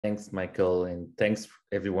Thanks, Michael, and thanks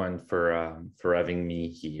everyone for having me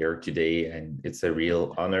here today. And it's a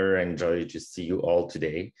real honor and joy to see you all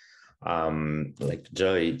today. Like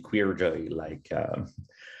joy, queer joy,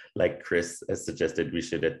 like Chris has suggested we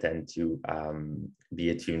should attend to be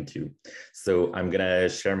attuned to. So I'm gonna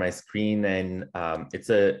share my screen, and it's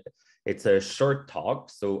a short talk.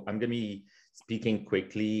 So I'm gonna be speaking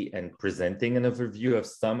quickly and presenting an overview of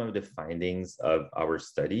some of the findings of our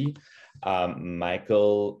study.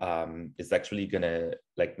 Michael is actually gonna,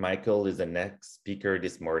 Michael is the next speaker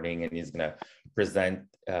this morning, and he's gonna present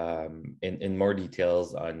in more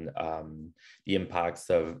details on the impacts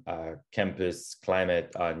of campus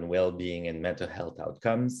climate on well-being and mental health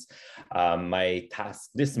outcomes. My task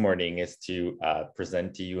this morning is to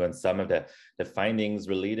present to you on some of the findings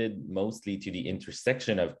related mostly to the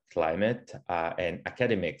intersection of climate and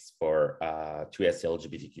academics for 2S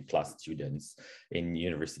LGBTQ+ students in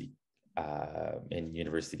universities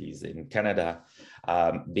in Canada.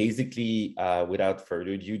 Basically, without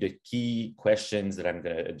further ado, the key questions that I'm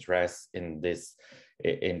going to address in this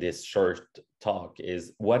short talk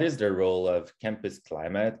is: what is the role of campus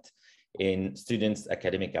climate in students'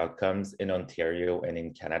 academic outcomes in Ontario and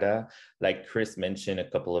in Canada? Like Chris mentioned a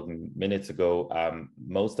couple of minutes ago,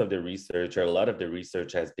 most of the research, or a lot of the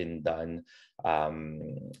research, has been done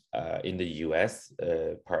in the US.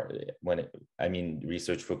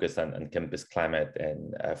 Research focused on campus climate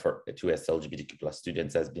and for 2S LGBTQ+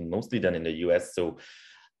 students has been mostly done in the US. So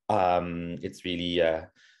it's really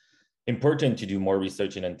important to do more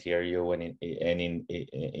research in Ontario and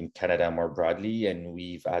in Canada more broadly. And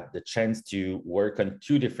we've had the chance to work on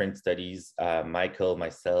two different studies, Michael,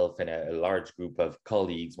 myself, and a large group of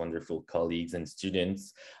colleagues, wonderful colleagues and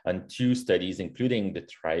students, on two studies, including the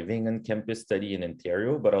Thriving on Campus study in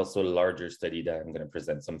Ontario, but also a larger study that I'm going to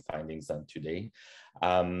present some findings on today.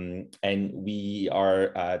 And we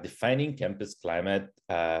are defining campus climate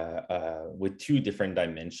with two different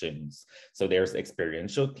dimensions. So there's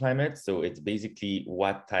experiential climate. So it's basically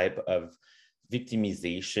what type of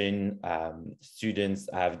victimization students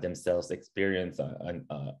have themselves experienced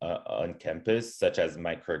on campus, such as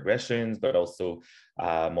microaggressions, but also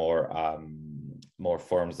more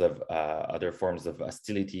forms of other forms of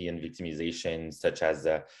hostility and victimization, such as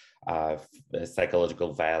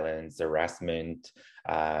psychological violence, harassment,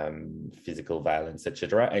 physical violence,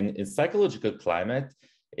 etc. And in psychological climate,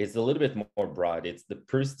 is a little bit more broad. It's the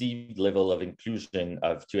perceived level of inclusion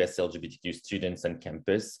of 2S LGBTQ students on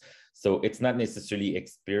campus. So it's not necessarily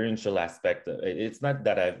experiential aspect. It's not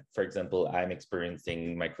that for example, I'm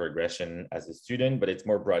experiencing microaggression as a student, but it's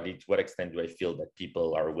more broadly, to what extent do I feel that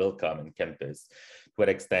people are welcome on campus? To what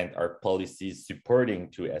extent are policies supporting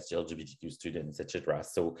 2S LGBTQ students, etc.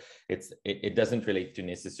 So it doesn't relate to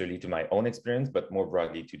necessarily to my own experience, but more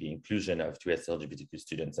broadly to the inclusion of 2S LGBTQ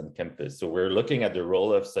students on campus. So we're looking at the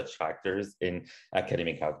role of such factors in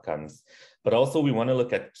academic outcomes, but also we want to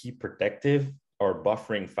look at key protective or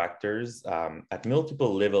buffering factors at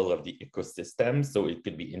multiple levels of the ecosystem. So it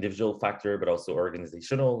could be individual factor, but also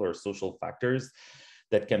organizational or social factors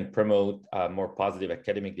that can promote more positive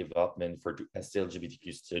academic development for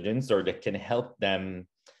LGBTQ students, or that can help them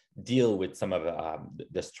deal with some of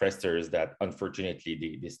the stressors that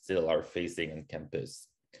unfortunately they still are facing on campus.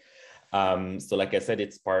 So like I said,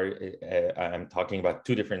 I'm talking about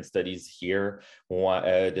two different studies here.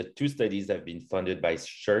 The two studies have been funded by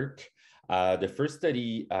SSHRC. The first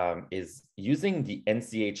study is using the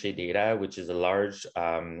NCHA data, which is a large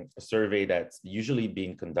survey that's usually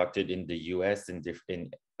being conducted in the US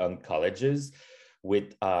on colleges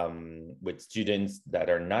with students that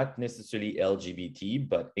are not necessarily LGBT,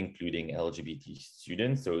 but including LGBT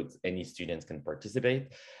students. So any students can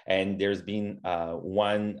participate. And there's been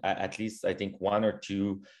at least I think one or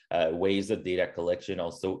two waves of data collection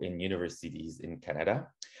also in universities in Canada.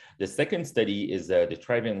 The second study is the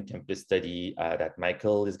Thriving on Campus study that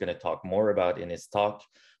Michael is going to talk more about in his talk,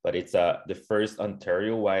 but it's the first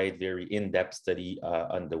Ontario-wide, very in-depth study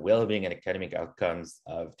on the well-being and academic outcomes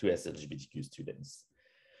of 2S LGBTQ students.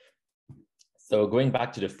 So going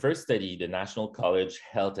back to the first study, the National College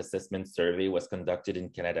Health Assessment Survey was conducted in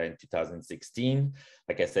Canada in 2016.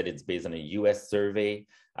 Like I said, it's based on a US survey,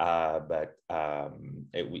 but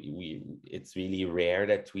it's really rare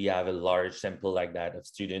that we have a large sample like that of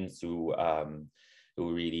students who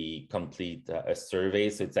really complete a survey.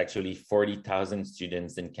 So it's actually 40,000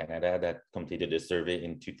 students in Canada that completed a survey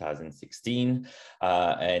in 2016.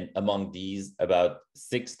 And among these, about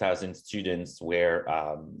 6,000 students were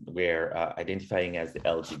identifying as the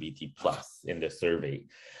LGBT+ in the survey.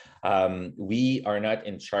 We are not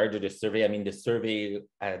in charge of the survey. I mean, the survey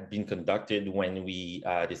had been conducted when we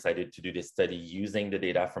decided to do this study using the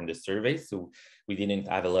data from the survey. So we didn't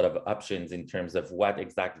have a lot of options in terms of what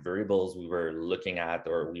exact variables we were looking at,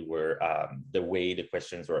 or we were the way the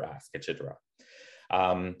questions were asked, etc.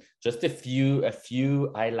 Just a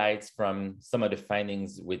few highlights from some of the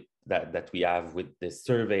findings that we have with this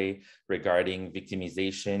survey regarding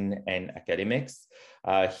victimization and academics.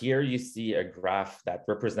 Here you see a graph that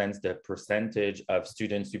represents the percentage of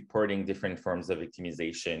students reporting different forms of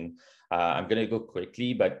victimization. I'm going to go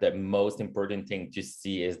quickly, but the most important thing to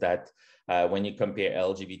see is that when you compare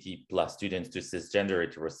LGBT plus students to cisgender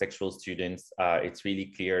heterosexual students, it's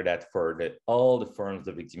really clear that for all the forms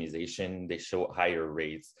of victimization, they show higher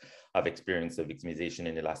rates of experience of victimization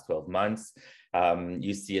in the last 12 months.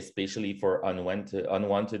 You see, especially for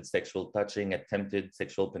unwanted sexual touching, attempted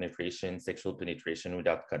sexual penetration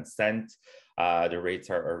without consent, the rates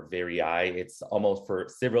are very high. It's almost, for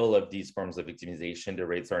several of these forms of victimization, the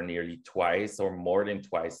rates are nearly twice or more than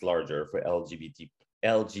twice larger for LGBT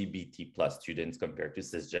plus students compared to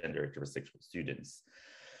cisgender heterosexual students.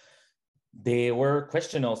 There were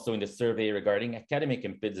questions also in the survey regarding academic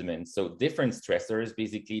impediments. So different stressors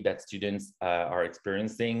basically that students are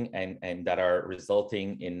experiencing and that are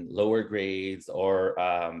resulting in lower grades or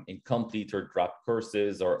incomplete or dropped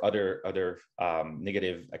courses or other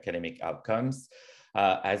negative academic outcomes.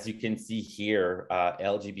 As you can see here,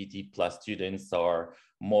 LGBT plus students are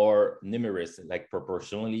more numerous, like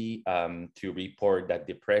proportionally, to report that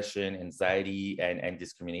depression, anxiety, and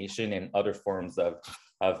discrimination and other forms of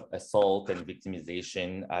assault and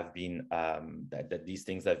victimization have been, that these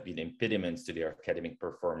things have been impediments to their academic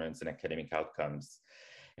performance and academic outcomes.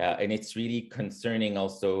 And it's really concerning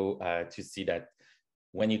also to see that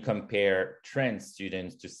when you compare trans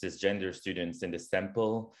students to cisgender students in the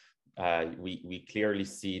sample, we clearly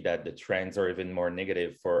see that the trends are even more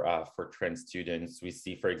negative for trans students. We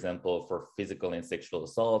see, for example, for physical and sexual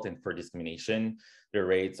assault and for discrimination, the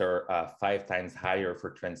rates are 5 times higher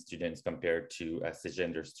for trans students compared to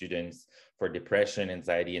cisgender students. For depression,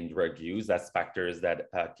 anxiety, and drug use as factors that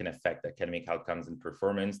can affect academic outcomes and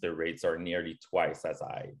performance, the rates are nearly twice as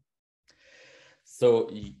high. So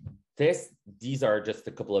these are just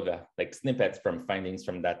a couple of like snippets from findings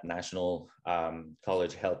from that national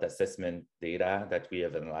college health assessment data that we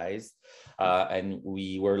have analyzed. And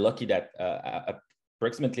we were lucky that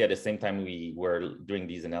approximately at the same time we were doing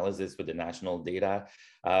these analysis with the national data,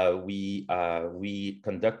 we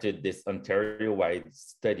conducted this Ontario-wide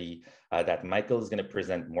study that Michael is going to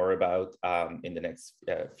present more about in the next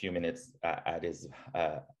few minutes at his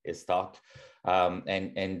talk.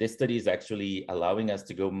 And this study is actually allowing us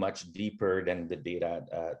to go much deeper than the data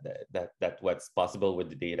that what's possible with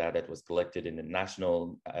the data that was collected in the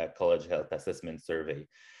National College Health Assessment Survey.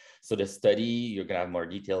 So the study, you're gonna have more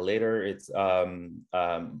detail later. It's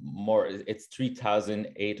it's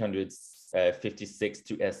 3,856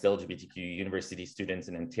 2S LGBTQ university students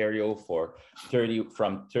in Ontario from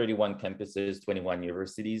 31 campuses, 21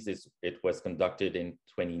 universities. It was conducted in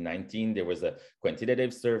 2019. There was a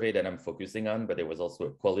quantitative survey that I'm focusing on, but there was also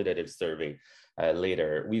a qualitative survey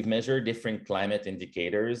later. We've measured different climate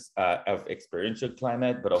indicators of experiential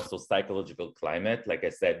climate, but also psychological climate. Like I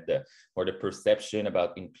said, the perception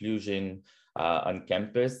about inclusion on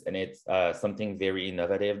campus. And it's something very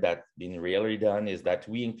innovative that's been rarely done is that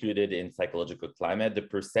we included in psychological climate the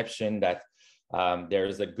perception that there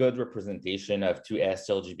is a good representation of 2S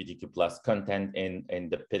LGBTQ plus content in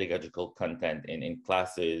the pedagogical content in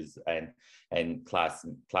classes and class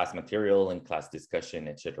material and class discussion,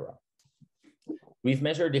 etc. We've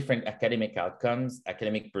measured different academic outcomes,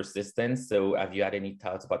 academic persistence. So have you had any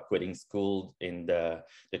thoughts about quitting school in the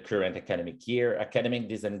current academic year? Academic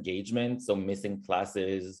disengagement, so missing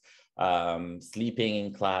classes, sleeping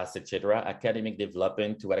in class, etc. Academic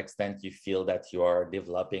development, to what extent you feel that you are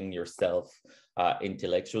developing yourself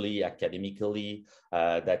intellectually, academically,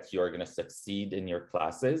 that you're going to succeed in your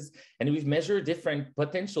classes. And we've measured different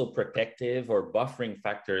potential protective or buffering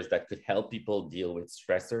factors that could help people deal with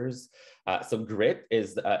stressors. So grit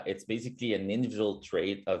is, it's basically an individual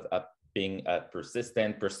trait of being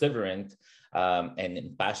persistent, perseverant,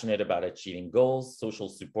 and passionate about achieving goals. Social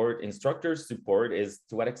support, instructor support is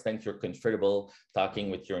to what extent you're comfortable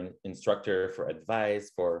talking with your instructor for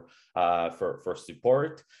advice, for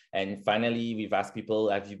support. And finally, we've asked people,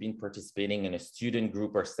 have you been participating in a student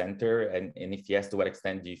group or center? And if yes, to what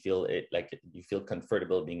extent do you feel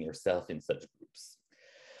comfortable being yourself in such groups?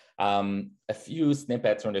 A few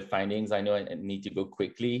snippets from the findings. I know I need to go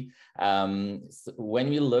quickly. So when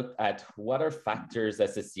we look at what are factors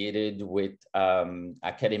associated with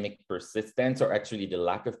academic persistence, or actually the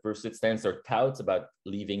lack of persistence or doubts about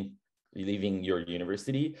leaving your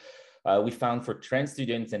university, we found for trans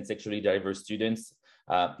students and sexually diverse students,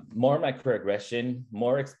 more microaggression,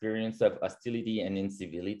 more experience of hostility and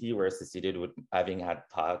incivility were associated with having had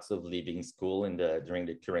thoughts of leaving school during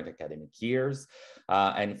the current academic years.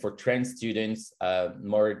 And for trans students,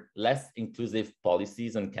 less inclusive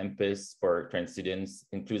policies on campus for trans students,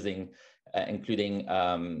 including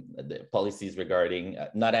the policies regarding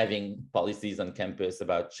not having policies on campus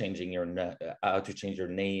about changing how to change your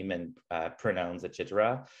name and pronouns,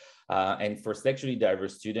 etc. And for sexually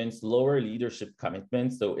diverse students, lower leadership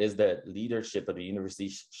commitment. So is the leadership of the university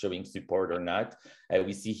showing support or not?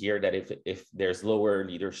 We see here that if there's lower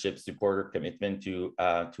leadership support or commitment to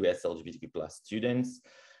LGBTQ plus students,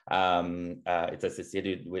 it's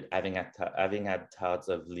associated with having had thoughts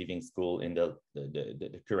of leaving school in the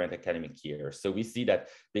current academic year. So we see that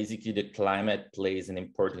basically the climate plays an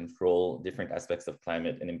important role, different aspects of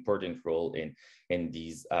climate, an important role in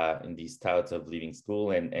these thoughts of leaving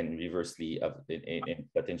school, and reversely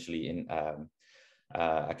potentially in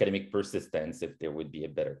academic persistence if there would be a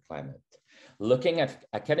better climate. Looking at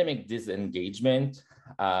academic disengagement,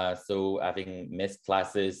 so having missed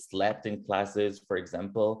classes, slept in classes, for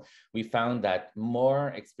example, we found that more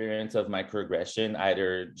experience of microaggression,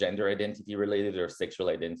 either gender identity related or sexual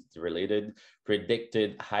identity related,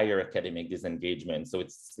 predicted higher academic disengagement. So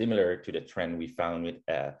it's similar to the trend we found with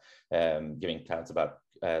giving thoughts about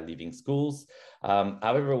leaving schools.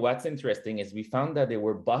 However, what's interesting is we found that there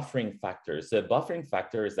were buffering factors. So a buffering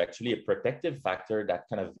factor is actually a protective factor that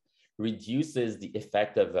kind of reduces the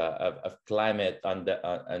effect of climate on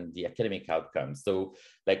the academic outcomes. So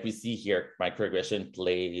like we see here, microaggression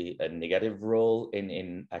play a negative role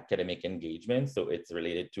in academic engagement. So it's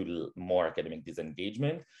related to more academic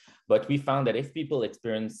disengagement. But we found that if people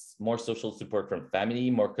experience more social support from family,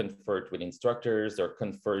 more comfort with instructors, or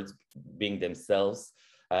comfort being themselves,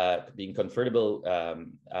 being comfortable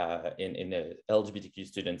in a LGBTQ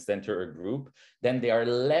student center or group, then they are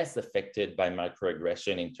less affected by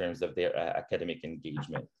microaggression in terms of their academic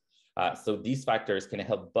engagement. So these factors can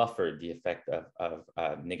help buffer the effect of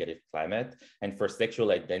negative climate. And for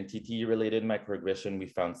sexual identity related microaggression, we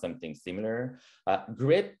found something similar.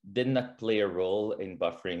 Grit did not play a role in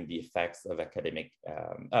buffering the effects of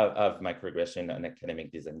microaggression on academic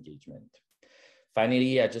disengagement.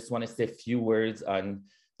 Finally, I just want to say a few words on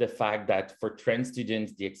the fact that for trans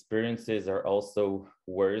students, the experiences are also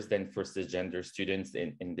worse than for cisgender students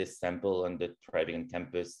in this sample on the Thriving on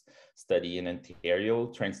Campus study in Ontario.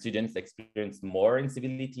 Trans students experience more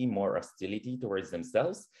incivility, more hostility towards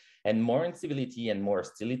themselves, and more incivility and more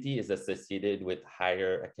hostility is associated with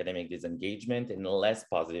higher academic disengagement and less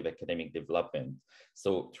positive academic development.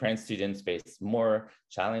 So trans students face more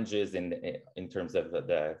challenges in terms of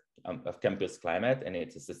of campus climate, and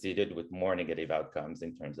it's associated with more negative outcomes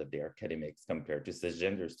in terms of their academics compared to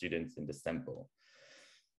cisgender students in the sample.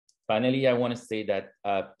 Finally, I want to say that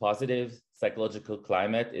positive psychological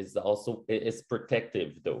climate is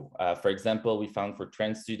protective, though. For example, we found for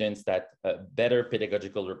trans students that better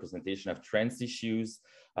pedagogical representation of trans issues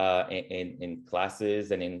in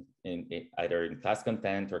classes and in either in class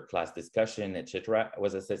content or class discussion, etc.,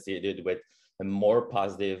 was associated with a more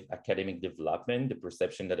positive academic development. The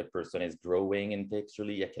perception that a person is growing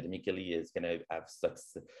intellectually, academically, is going to have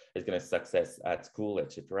success at school,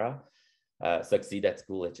 etc. Succeed at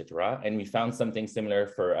school, etc. And we found something similar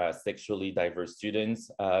for sexually diverse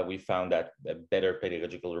students. We found that a better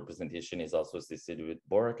pedagogical representation is also associated with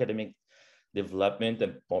more academic development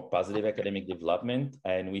and more positive academic development.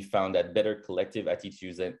 And we found that better collective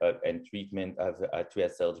attitudes and treatment of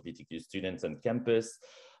 2S LGBTQ students on campus,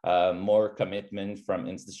 more commitment from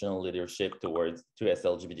institutional leadership towards 2S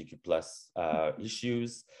LGBTQ plus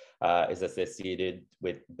issues is associated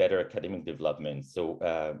with better academic development.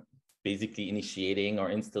 So basically initiating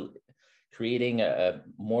or creating a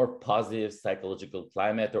more positive psychological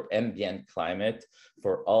climate or ambient climate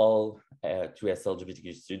for all 2S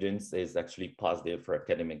LGBTQ students is actually positive for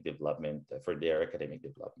academic development, for their academic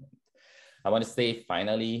development. I want to say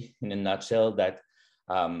finally, in a nutshell, that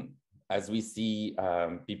as we see,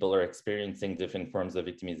 people are experiencing different forms of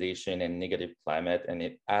victimization and negative climate, and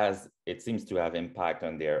it seems to have impact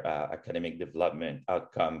on their academic development,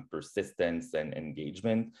 outcome, persistence, and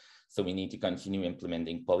engagement. So we need to continue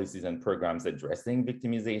implementing policies and programs addressing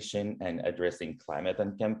victimization and addressing climate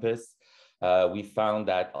on campus. We found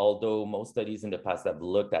that although most studies in the past have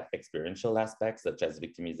looked at experiential aspects such as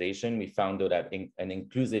victimization, we found that an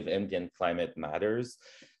inclusive ambient climate matters,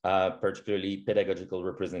 particularly pedagogical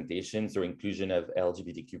representations or inclusion of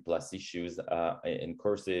LGBTQ plus issues in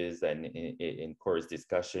courses and in course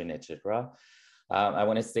discussion, etc. I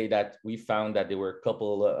want to say that we found that there were a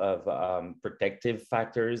couple of protective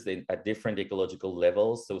factors at different ecological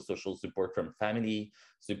levels. So social support from family,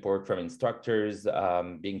 support from instructors,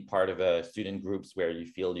 being part of student groups where you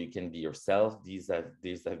feel you can be yourself. These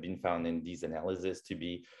have been found in these analyses to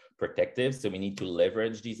be protective. So we need to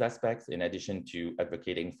leverage these aspects in addition to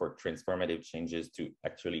advocating for transformative changes to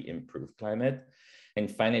actually improve climate. And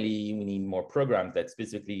finally, we need more programs that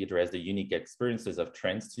specifically address the unique experiences of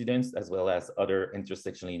trans students, as well as other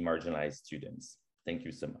intersectionally marginalized students. Thank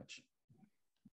you so much.